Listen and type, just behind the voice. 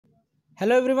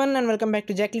Hello everyone and welcome back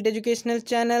to Jacklit Educational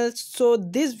Channel. So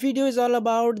this video is all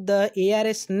about the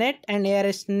ARS Net and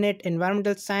ARS Net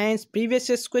Environmental Science previous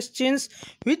year's questions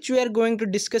which we are going to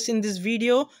discuss in this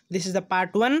video. This is the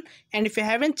part 1, and if you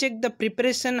haven't checked the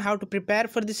preparation, how to prepare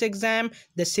for this exam,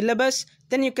 the syllabus,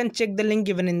 then you can check the link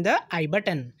given in the I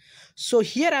button. So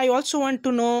here I also want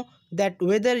to know that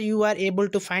whether you are able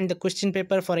to find the question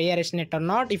paper for ARS Net or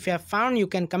not. If you have found, you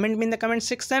can comment me in the comment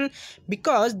section,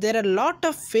 because there are a lot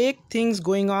of fake things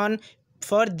going on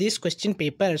for this question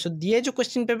paper. So ये जो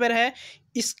question paper है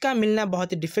इसका मिलना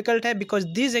बहुत ही difficult है, because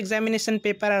these examination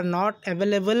paper are not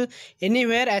available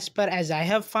anywhere as per as I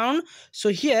have found. So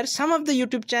here some of the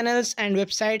YouTube channels and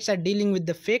websites are dealing with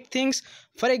the fake things.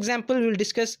 For example, we will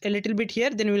discuss a little bit here,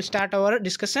 then we will start our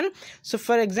discussion. So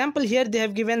for example, here they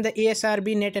have given the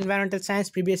ASRB Net Environmental Science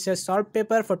previous year solved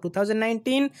paper for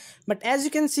 2019, but as you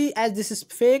can see, as this is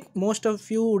fake, most of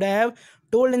you would have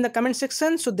told in the comment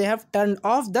section, so they have turned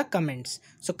off the comments.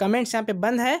 So comments यहाँ पे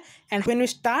बंद है, and when we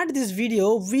start this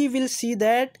video we will see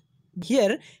that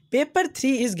here paper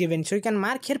 3 is given. So you can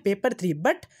mark here paper 3,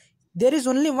 but there is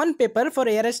only one paper for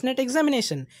ARS Net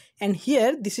examination, and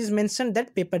here this is mentioned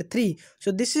that paper 3.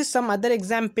 So this is some other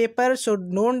exam paper, so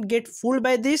don't get fooled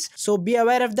by this. So be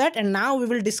aware of that. And now we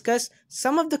will discuss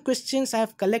some of the questions I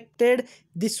have collected.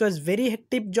 This was very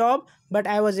hectic job, but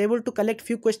I was able to collect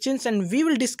few questions, and we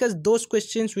will discuss those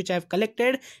questions which I have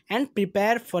collected and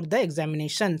prepare for the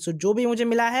examination. So जो भी मुझे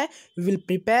मिला है, we will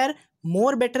prepare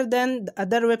more better than the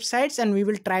other websites, and we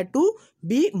will try to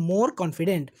be more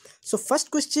confident. So first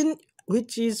question,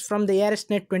 which is from the ARS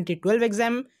Net 2012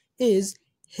 exam, is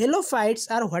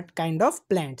halophytes are what kind of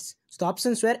plants? So the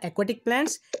options were aquatic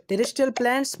plants, terrestrial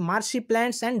plants, marshy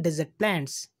plants, and desert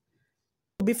plants.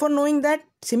 Before knowing that,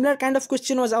 similar kind of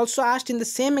question was also asked in the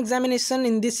same examination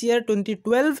in this year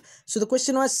 2012. So the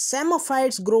question was,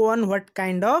 samophytes grow on what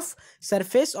kind of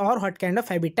surface or what kind of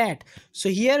habitat? So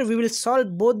here we will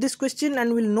solve both this question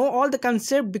and we'll know all the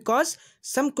concept, because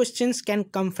some questions can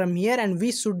come from here and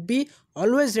we should be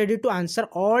always ready to answer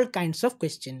all kinds of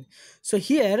questions. So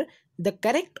here the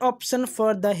correct option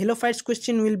for the halophytes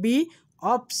question will be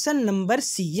option number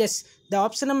C. Yes, the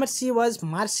option number C was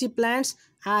marshy plants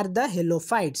are the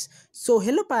halophytes. So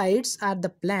halophytes are the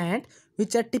plant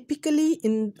which are typically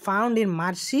found in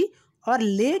marshy or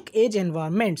lake edge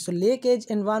environments. So lake edge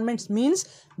environments means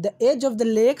the edge of the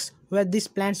lakes where these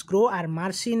plants grow are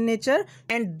marshy in nature,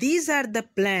 and these are the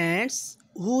plants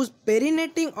whose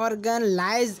perinating organ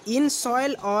lies in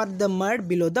soil or the mud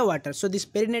below the water. So this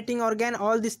perinating organ,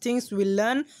 all these things we'll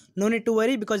learn, no need to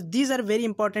worry, because these are very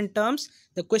important terms.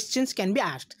 The questions can be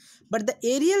asked. But the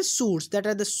aerial shoots, that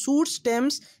are the shoot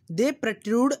stems, they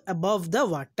protrude above the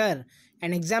water.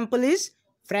 An example is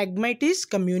Phragmites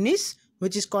communis,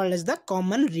 which is called as the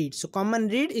common reed. So common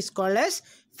reed is called as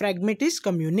Phragmites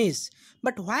communis.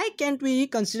 But why can't we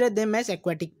consider them as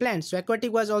aquatic plants? So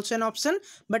aquatic was also an option,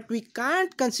 but we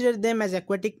can't consider them as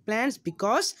aquatic plants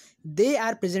because they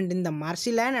are present in the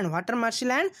marshy land. And what are marshy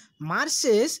land?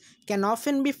 Marshes can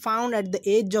often be found at the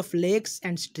edge of lakes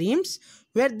and streams,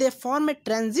 where they form a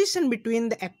transition between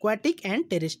the aquatic and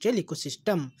terrestrial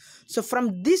ecosystem. So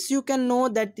from this you can know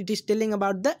that it is telling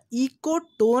about the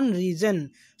ecotone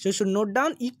region. So you should note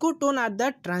down, ecotone are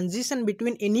the transition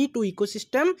between any two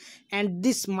ecosystem, and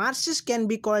these marshes can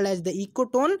be called as the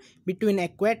ecotone between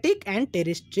aquatic and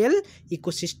terrestrial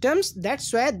ecosystems.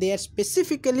 That's why they are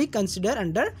specifically considered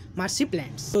under marshy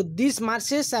plants. So these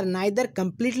marshes are neither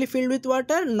completely filled with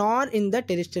water nor in the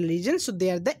terrestrial region, so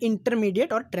they are the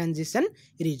intermediate or transition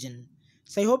region.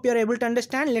 So I hope you are able to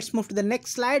understand. Let's move to the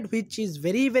next slide, which is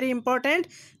very important.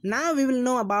 Now we will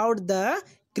know about the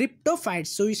cryptophytes.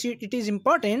 So you see, it is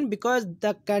important because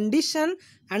the condition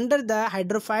under the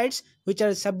hydrophytes, which are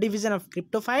a subdivision of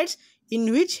cryptophytes,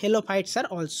 in which halophytes are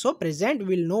also present.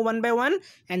 We will know one by one,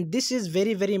 and this is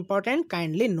very important.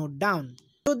 Kindly note down.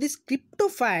 So these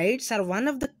cryptophytes are one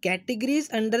of the categories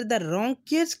under the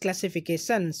Ronquier's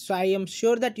classification. So I am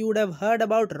sure that you would have heard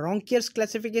about Ronquier's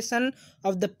classification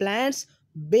of the plants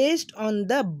based on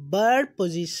the bird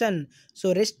position.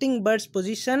 So resting birds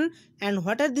position, and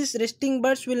what are these resting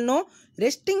birds? We'll know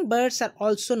resting birds are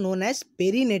also known as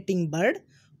perinating bird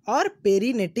or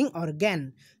perinating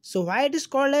organ. So why it is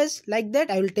called as like that,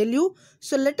 I will tell you.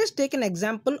 So let us take an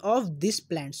example of this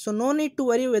plant. So no need to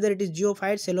worry whether it is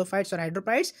geophytes, halophytes, or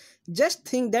hydrophytes. Just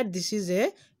think that this is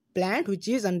a plant which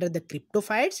is under the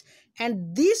cryptophytes,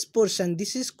 and this portion,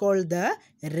 this is called the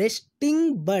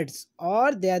resting birds,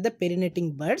 or they are the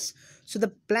perinating birds. So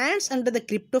the plants under the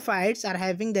cryptophytes are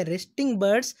having the resting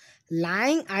birds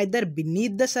lying either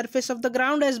beneath the surface of the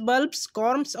ground as bulbs,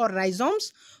 corms, or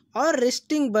rhizomes, or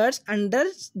resting birds under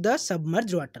the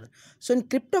submerged water. So in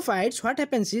cryptophytes, what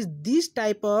happens is these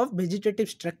type of vegetative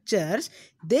structures,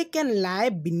 they can lie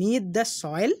beneath the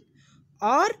soil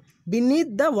or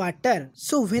beneath the water.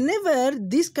 So whenever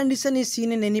this condition is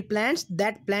seen in any plants,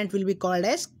 that plant will be called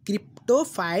as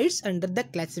cryptophytes under the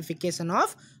classification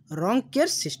of Ronquier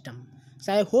system.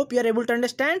 So I hope you are able to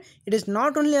understand. It is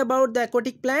not only about the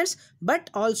aquatic plants but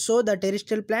also the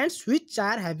terrestrial plants, which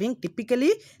are having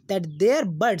typically that their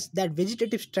buds, that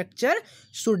vegetative structure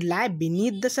should lie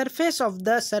beneath the surface of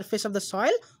the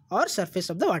soil or surface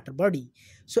of the water body.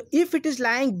 So if it is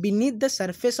lying beneath the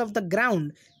surface of the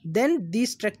ground, then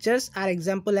these structures are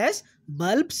example as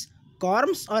bulbs,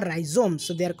 corms or rhizomes.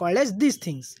 So they are called as these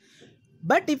things.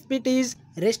 But if it is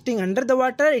resting under the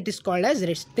water, it is called as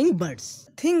resting birds.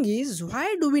 Thing is,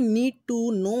 why do we need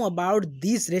to know about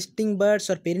these resting birds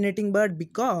or perinating bird?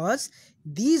 Because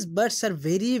these birds are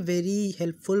very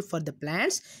helpful for the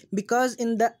plants, because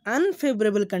in the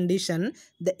unfavorable condition,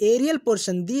 the aerial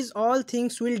portion, these all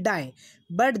things will die.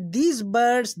 But these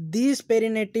birds, these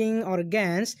perinating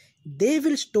organs, they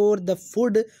will store the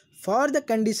food for the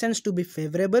conditions to be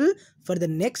favorable for the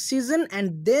next season,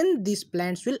 and then these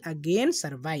plants will again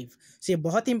survive. So ये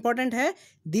बहुत important है.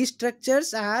 These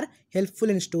structures are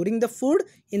helpful in storing the food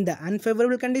in the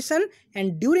unfavorable condition,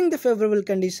 and during the favorable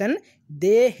condition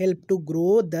they help to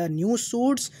grow the new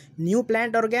shoots, new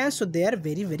plant organs. So they are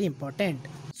very important.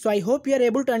 So I hope you are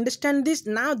able to understand this.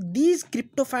 Now these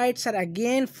cryptophytes are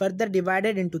again further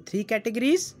divided into three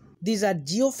categories. These are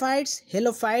geophytes,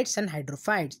 halophytes and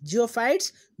hydrophytes.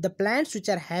 Geophytes, the plants which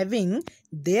are having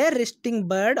their resting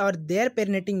bird or their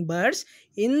perinating birds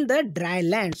in the dry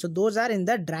land. So those are in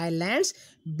the dry lands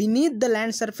beneath the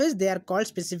land surface. They are called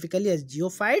specifically as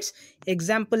geophytes.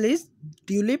 Example is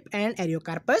tulip and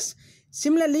Ariocarpus.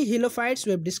 Similarly, halophytes,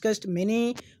 we have discussed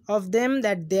many of them,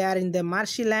 that they are in the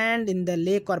marshy land, in the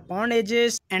lake or pond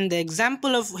edges, and the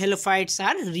example of halophytes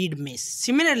are reed mace.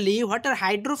 Similarly, what are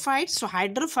hydrophytes? So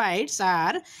hydrophytes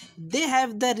are, they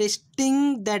have the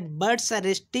resting, that birds are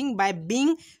resting by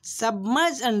being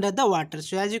submerged under the water.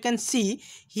 So as you can see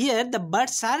here, the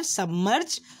birds are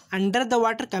submerged under the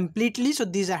water completely. So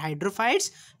these are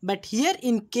hydrophytes. But here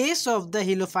in case of the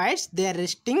halophytes, they are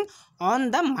resting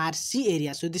on the marshy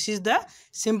area. So this is the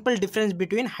simple difference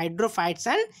between hydrophytes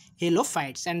and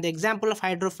halophytes, and the example of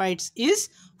hydrophytes is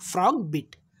frog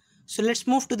bit. So let's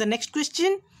move to the next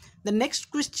question. The next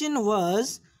question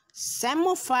was,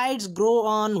 psammophytes grow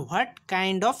on what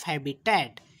kind of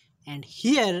habitat? And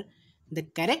here the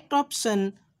correct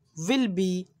option will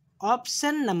be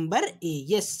option number A.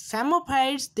 Yes,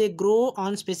 psammophytes, they grow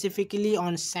on specifically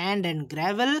on sand and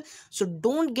gravel. So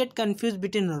don't get confused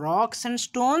between rocks and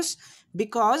stones,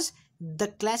 because the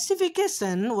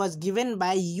classification was given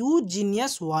by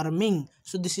Eugenius Warming.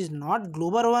 So this is not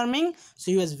global warming.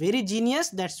 So he was very genius.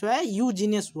 That's why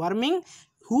Eugenius Warming,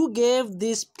 who gave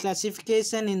this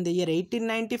classification in the year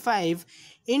 1895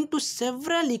 into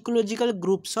several ecological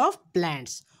groups of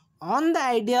plants, on the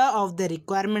idea of the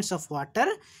requirements of water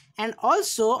and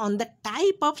also on the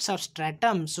type of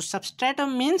substratum. So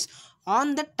substratum means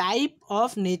on the type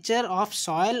of nature of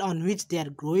soil on which they are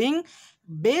growing.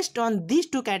 Based on these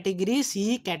two categories,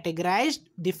 he categorized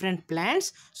different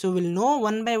plants. So we'll know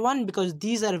one by one, because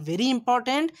these are very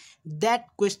important, that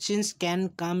questions can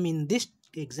come in this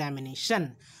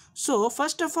examination. So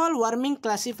first of all, Warming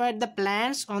classified the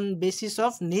plants on basis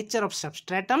of nature of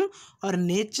substratum or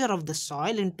nature of the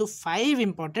soil into 5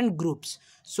 important groups.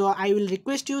 So I will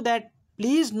request you that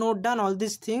please note down all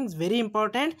these things, very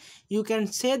important. You can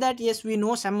say that yes, we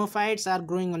know psammophytes are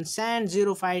growing on sand,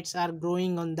 xerophytes are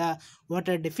growing on the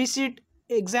water deficit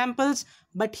examples,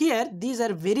 but here these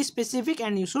are very specific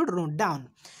and you should note down.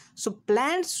 So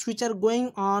plants which are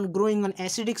growing on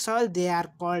acidic soil, they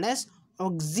are called as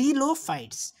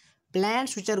auxilophytes.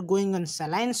 Plants which are growing on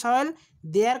saline soil,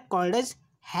 they are called as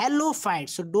halophytes.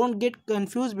 So don't get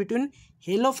confused between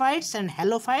halophytes and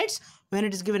halophytes. When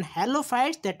it is given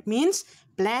halophytes, that means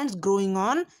plants growing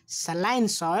on saline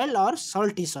soil or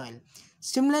salty soil.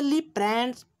 Similarly,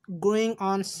 plants growing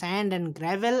on sand and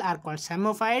gravel are called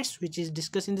psammophytes, which is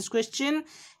discussed in this question.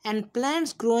 And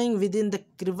plants growing within the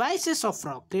crevices of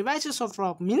rock. Crevices of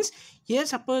rock means, here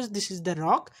suppose this is the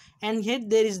rock and here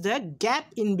there is the gap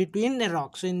in between the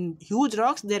rock. So in huge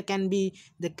rocks there can be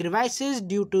the crevices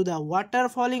due to the water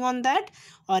falling on that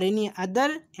or any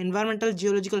other environmental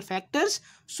geological factors.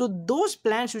 So those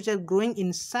plants which are growing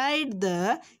inside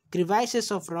the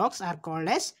crevices of rocks are called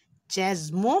as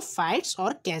chasmophytes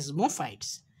or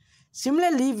chasmophytes.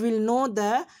 Similarly, we will know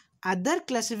the other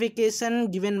classification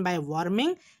given by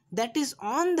Warming, that is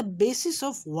on the basis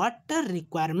of water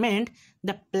requirement,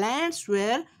 the plants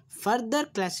were further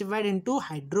classified into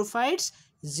hydrophytes,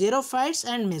 xerophytes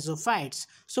and mesophytes.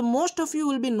 So most of you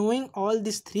will be knowing all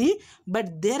these three,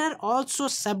 but there are also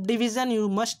subdivision you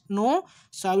must know.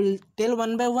 So I will tell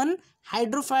one by one.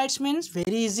 Hydrophytes means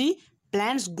very easy,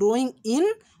 plants growing in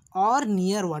or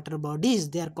near water bodies.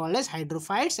 They are called as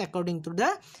hydrophytes according to the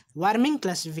warming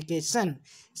classification.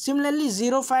 Similarly,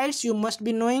 xerophytes you must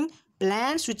be knowing,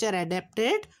 plants which are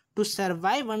adapted to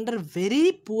survive under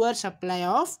very poor supply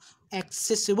of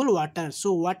accessible water.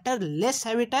 So water less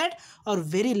habitat or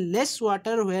very less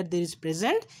water where there is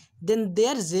present, then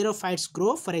their xerophytes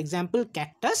grow. For example,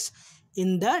 cactus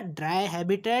in the dry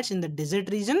habitats in the desert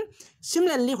region.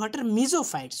 Similarly, what are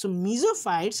mesophytes? So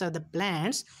mesophytes are the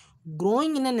plants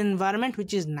growing in an environment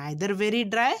which is neither very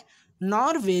dry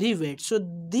nor very wet. So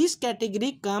this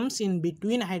category comes in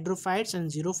between hydrophytes and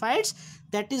xerophytes.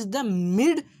 That is the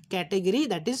mid category,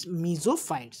 that is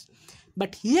mesophytes.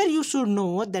 But here you should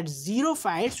know that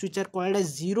xerophytes, which are called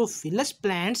as xerophilous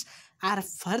plants, are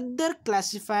further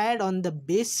classified on the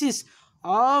basis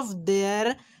of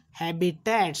their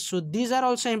habitats. So these are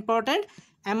also important,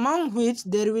 among which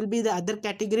there will be the other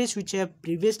categories which I have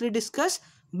previously discussed,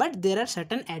 but there are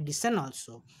certain addition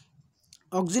also.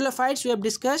 Auxilophytes we have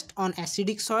discussed on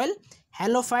acidic soil,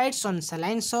 halophytes on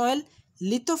saline soil,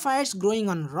 lithophytes growing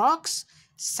on rocks,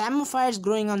 psammophytes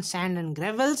growing on sand and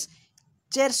gravels,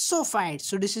 chersophytes,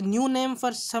 so this is new name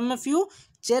for some of you,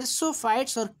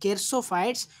 chersophytes or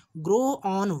chersophytes grow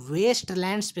on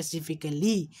wasteland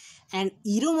specifically, and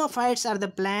eremophytes are the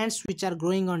plants which are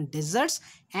growing on deserts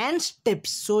and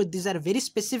steppes. So these are very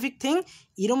specific thing.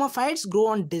 Eremophytes grow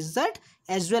on desert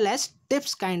as well as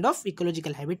steppes kind of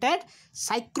ecological habitat.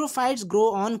 Psychrophytes grow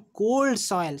on cold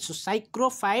soil, so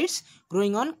psychrophytes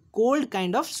growing on cold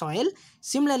kind of soil.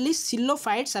 Similarly,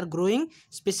 xylophytes are growing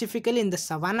specifically in the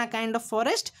savanna kind of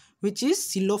forest, which is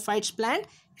xylophytes plant.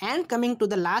 And coming to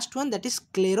the last one, that is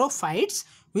sclerophytes,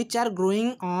 which are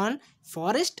growing on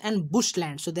forest and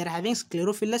bushland. So they are having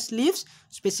sclerophilous leaves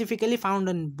specifically found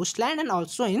on bushland and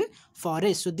also in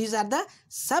forest. So these are the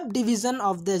subdivision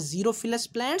of the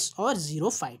xerophilous plants or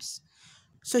xerophytes.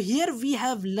 So here we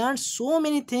have learned so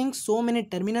many things, so many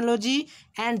terminology,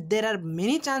 and there are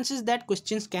many chances that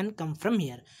questions can come from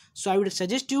here. So I would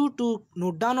suggest you to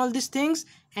note down all these things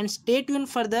and stay tuned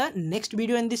for the next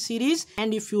video in this series.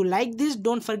 And if you like this,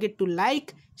 don't forget to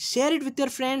like, share it with your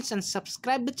friends and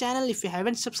subscribe the channel if you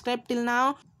haven't subscribed till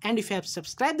now. And if you have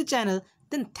subscribed the channel,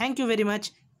 then thank you very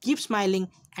much. Keep smiling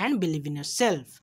and believe in yourself.